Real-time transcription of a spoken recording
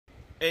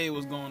Hey,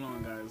 what's going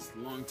on, guys?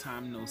 Long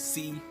time no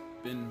see.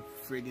 Been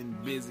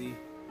friggin' busy.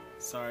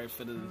 Sorry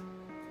for the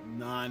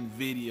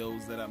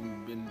non-videos that I've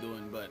been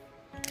doing, but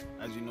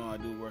as you know, I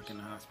do work in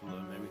the hospital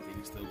and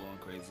everything is still going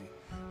crazy.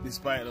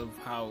 Despite of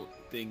how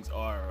things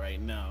are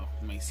right now,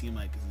 it may seem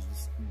like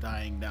it's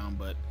dying down,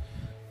 but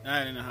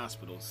not in the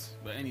hospitals.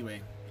 But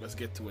anyway, let's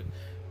get to it.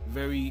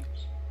 Very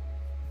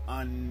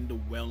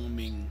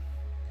underwhelming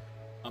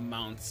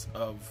amounts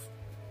of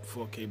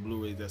 4K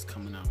Blu-rays that's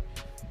coming out.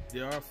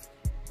 There are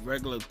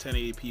regular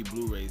 1080p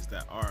Blu-rays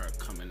that are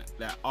coming,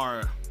 that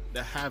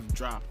have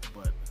dropped,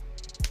 but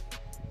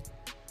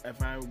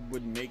if I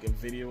would make a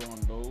video on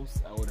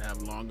those, I would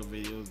have longer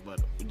videos, but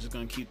we're just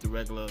gonna keep the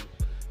regular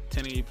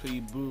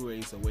 1080p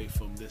Blu-rays away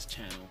from this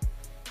channel,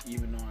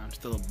 even though I'm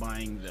still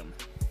buying them.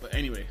 But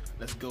anyway,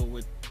 let's go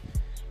with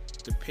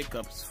the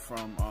pickups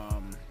from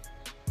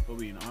what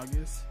we in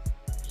August,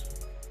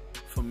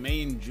 from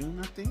May and June,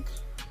 I think.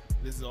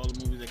 This is all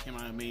the movies that came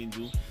out in May and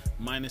June,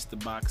 minus the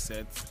box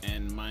sets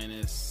and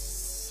minus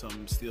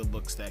some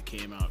steelbooks that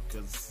came out,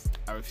 because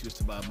I refuse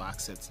to buy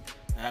box sets.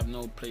 I have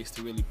no place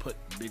to really put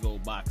big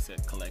old box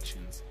set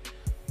collections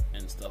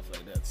and stuff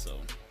like that, so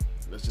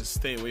let's just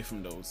stay away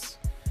from those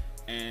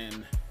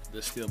and the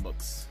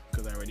steelbooks,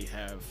 because I already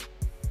have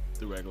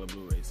the regular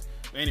Blu-rays.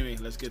 But anyway,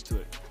 let's get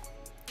to it.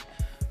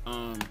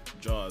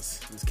 Jaws.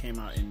 This came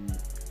out in, I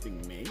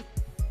think, May,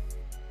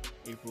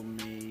 April,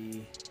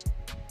 May,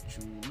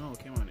 June. No, it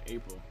came out in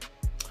April.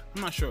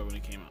 I'm not sure when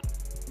it came out.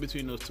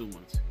 Between those 2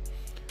 months.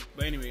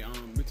 But anyway,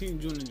 between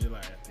June and July,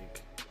 I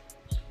think.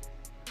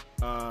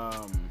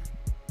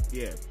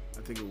 Yeah,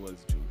 I think it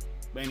was June.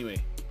 But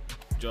anyway,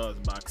 Jaws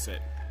box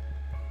set.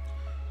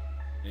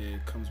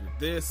 It comes with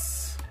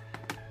this.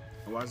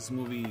 I watched this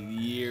movie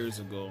years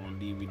ago on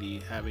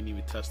DVD. Haven't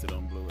even touched it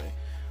on Blu-ray,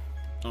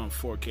 on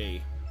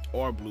 4K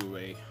or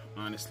Blu-ray.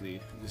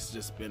 Honestly, this has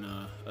just been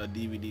a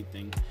DVD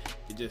thing.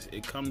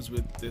 It comes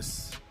with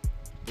this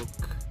book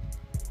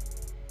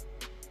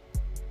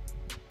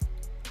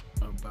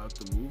about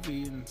the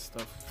movie and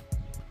stuff,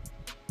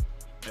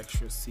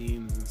 extra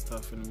scenes and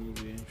stuff in the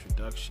movie,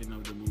 introduction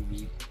of the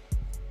movie.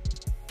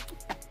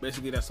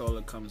 Basically, that's all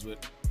it comes with.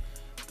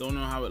 Don't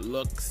know how it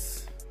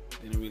looks.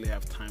 Didn't really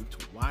have time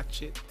to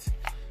watch it.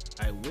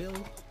 I will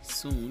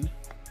soon.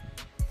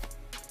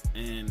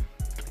 And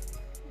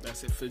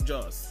that's it for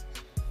Jaws.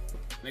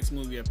 Next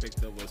movie I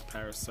picked up was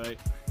Parasite.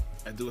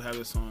 I do have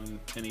this on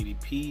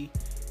 1080p,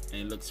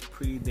 and it looks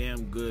pretty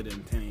damn good in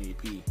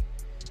 1080p.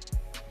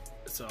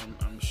 So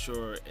I'm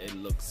sure it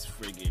looks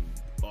friggin'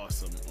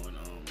 awesome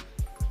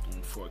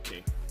on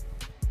 4K.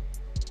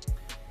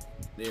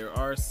 There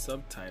are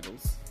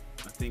subtitles.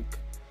 I think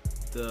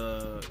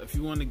if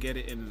you want to get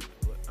it in,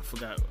 I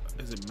forgot,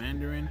 is it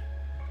Mandarin?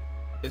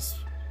 It's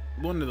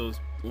one of those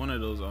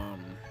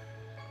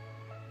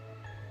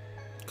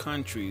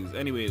countries.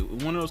 Anyway,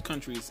 one of those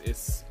countries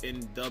is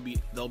in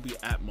Dolby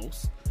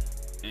Atmos,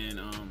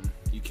 and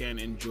you can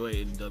enjoy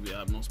it in Dolby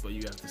Atmos, but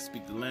you have to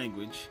speak the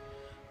language.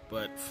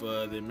 But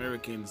for the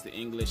Americans, the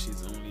English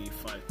is only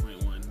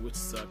 5.1, which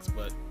sucks,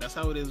 but that's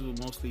how it is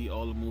with mostly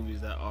all the movies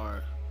that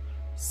are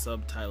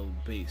subtitle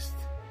based.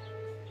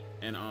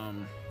 And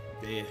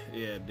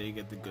they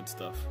get the good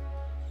stuff.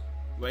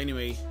 But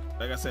anyway,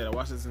 like I said, I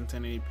watched this in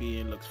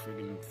 1080p and it looks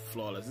freaking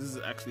flawless. This is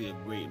actually a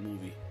great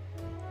movie.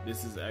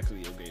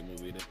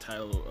 The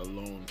title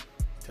alone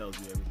tells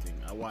you everything.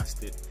 I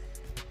watched it.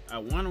 I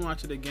want to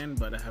watch it again,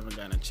 but I haven't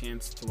gotten a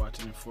chance to watch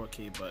it in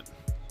 4K, but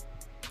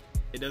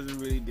it doesn't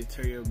really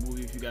deter your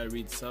movie if you gotta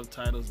read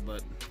subtitles,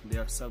 but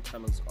their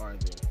subtitles are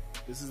there.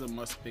 This is a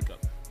must pick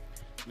up.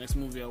 Next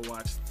movie I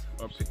watched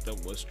or picked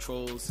up was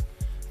Trolls.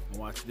 I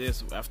watched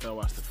this after I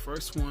watched the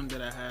first one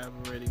that I have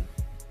already.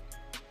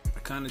 I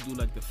kind of do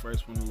like the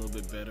first one a little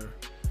bit better.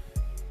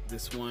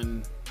 This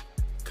one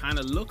kind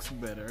of looks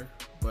better,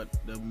 but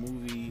the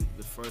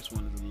first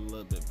one is a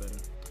little bit better.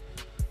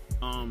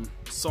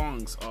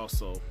 Songs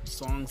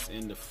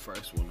in the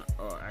first one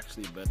are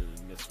actually better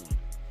than this one.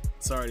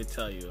 Sorry to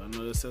tell you. I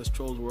know this says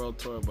Trolls World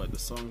Tour, but the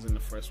songs in the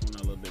first one are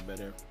a little bit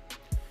better.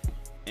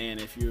 And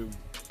if you're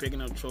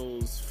picking up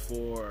Trolls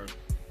for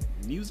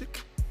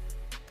music,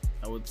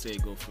 I would say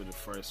go for the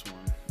first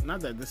one. Not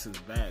that this is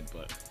bad,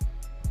 but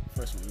the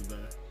first one is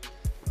better.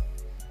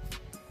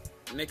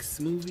 Next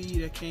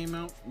movie that came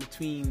out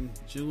between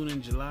June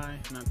and July,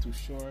 not too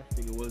sure, I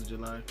think it was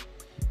July,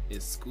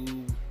 is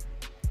Scoob.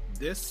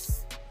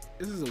 This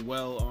is a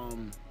well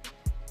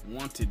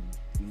wanted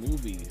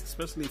movie,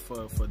 especially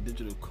for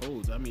digital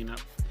codes. I mean,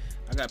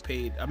 I got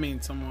paid. I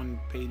mean, someone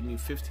paid me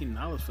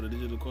 $15 for the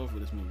digital code for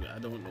this movie. I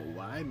don't know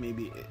why.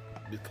 Maybe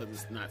because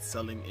it's not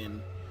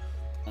selling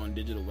on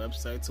digital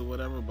websites or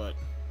whatever, but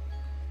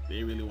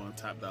they really want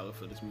top dollar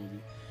for this movie.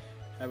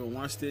 Haven't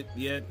watched it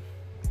yet.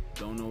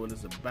 Don't know what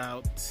it's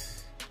about.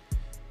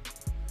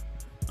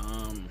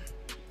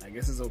 I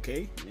guess it's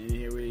okay. Didn't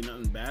hear really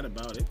nothing bad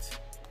about it.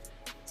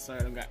 Sorry,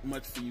 I don't got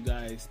much for you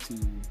guys to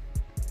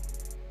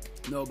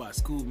know about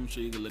Scoob. I'm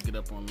sure you can look it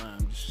up online.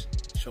 I'm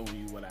just showing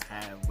you what I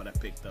have, what I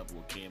picked up,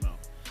 what came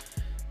out.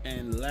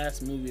 And the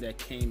last movie that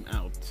came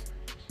out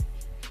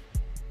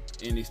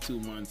in these 2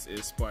 months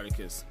is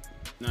Spartacus.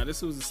 Now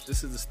this is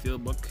a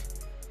steelbook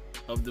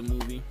of the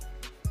movie.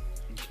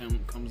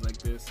 It comes like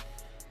this.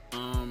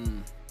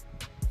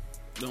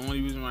 The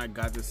only reason why I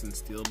got this in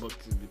steelbook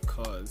is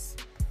because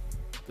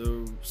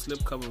the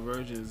slipcover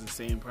version is the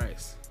same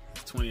price.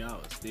 It's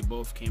 $20. They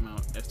both came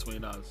out as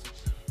 $20.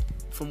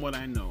 From what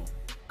I know,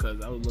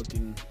 because I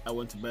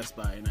went to Best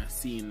Buy and I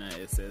seen that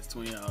it says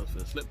 $20 for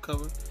the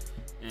slipcover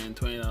and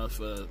 $20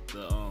 for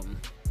the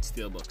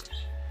steelbook.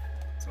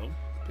 So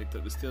picked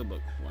up the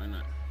steelbook. Why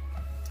not?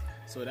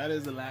 So that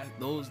is the last.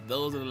 Those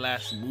are the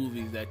last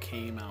movies that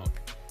came out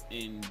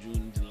in June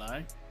and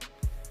July.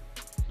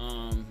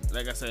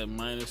 Like I said,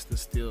 minus the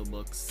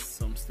steelbooks,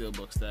 some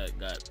steelbooks that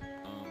got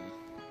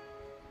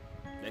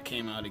that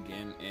came out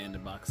again, and the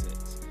box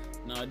sets.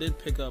 Now I did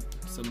pick up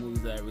some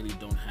movies that I really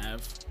don't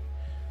have,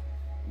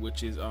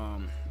 which is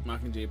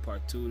Mockingjay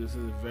Part 2. This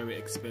is a very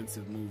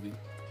expensive movie.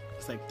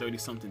 It's like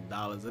 $30-something.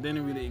 I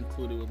didn't really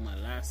include it with my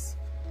last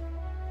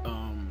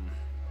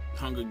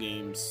Hunger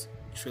Games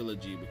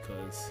trilogy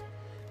because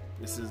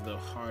this is the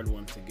hard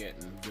one to get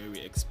and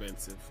very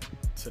expensive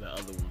to the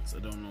other ones. I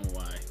don't know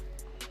why.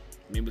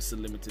 Maybe it's a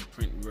limited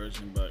print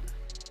version, but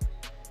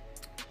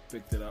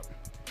picked it up.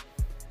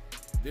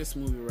 This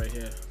movie right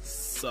here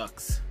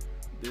sucks.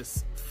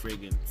 This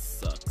friggin'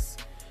 sucks.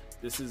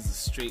 This is a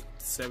straight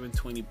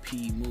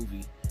 720p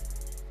movie.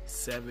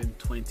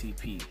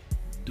 720p.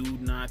 Do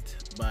not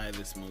buy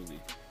this movie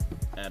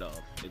at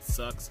all. It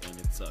sucks and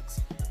it sucks.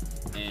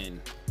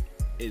 And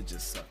it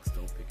just sucks.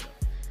 Don't pick it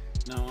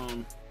up.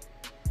 Now,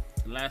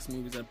 last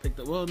movies I picked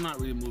up, well,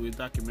 not really movies,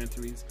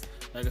 documentaries.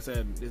 Like I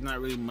said, there's not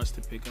really much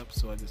to pick up,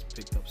 so I just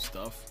picked up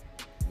stuff,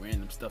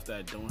 random stuff that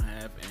I don't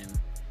have, and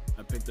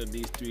I picked up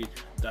these 3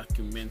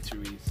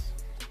 documentaries: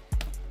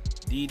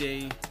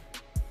 D-Day,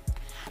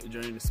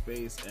 Journey to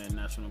Space, and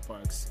National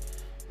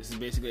Parks. This is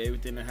basically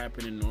everything that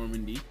happened in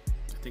Normandy.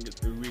 I think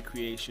it's a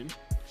recreation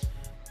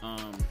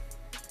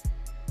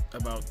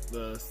about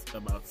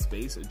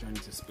space, a journey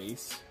to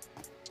space.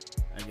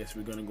 I guess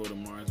we're gonna go to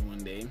Mars one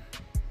day.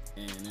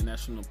 And the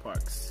national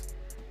parks,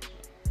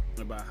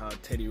 about how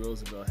Teddy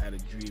Roosevelt had a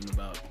dream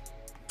about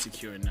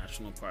securing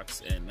national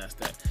parks, and that's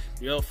that.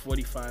 They're all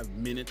 45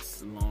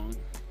 minutes long,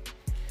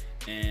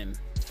 and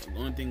the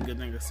only good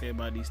thing I can say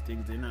about these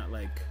things, they're not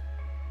like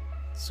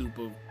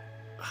super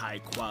high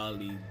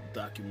quality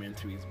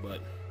documentaries,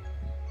 but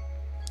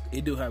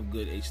they do have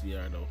good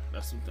HDR though.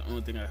 That's the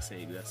only thing I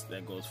say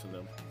that goes for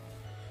them.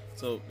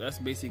 So that's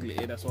basically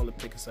it. That's all the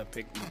picks I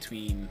picked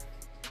between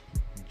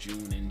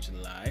June and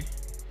July.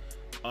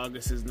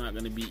 August is not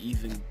going to be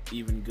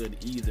even good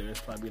either.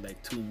 It's probably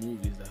like 2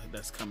 movies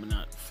that's coming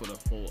out for the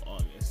whole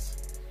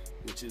August,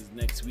 which is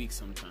next week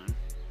sometime,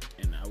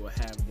 and I will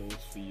have those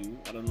for you.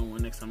 I don't know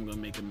when next I'm going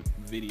to make a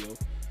video.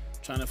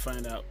 Trying to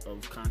find out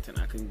of content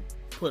I can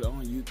put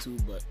on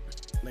YouTube, but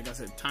like I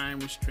said, time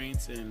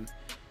restraints and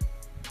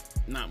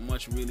not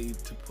much really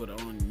to put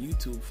on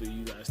YouTube for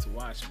you guys to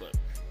watch, but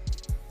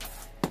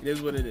it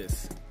is what it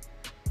is.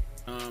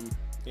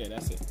 Yeah,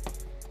 that's it.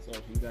 So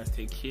you guys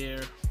take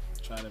care.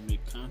 Try to make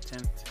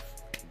content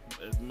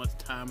as much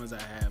time as I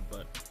have,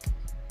 but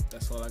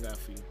that's all I got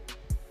for you.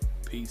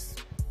 Peace.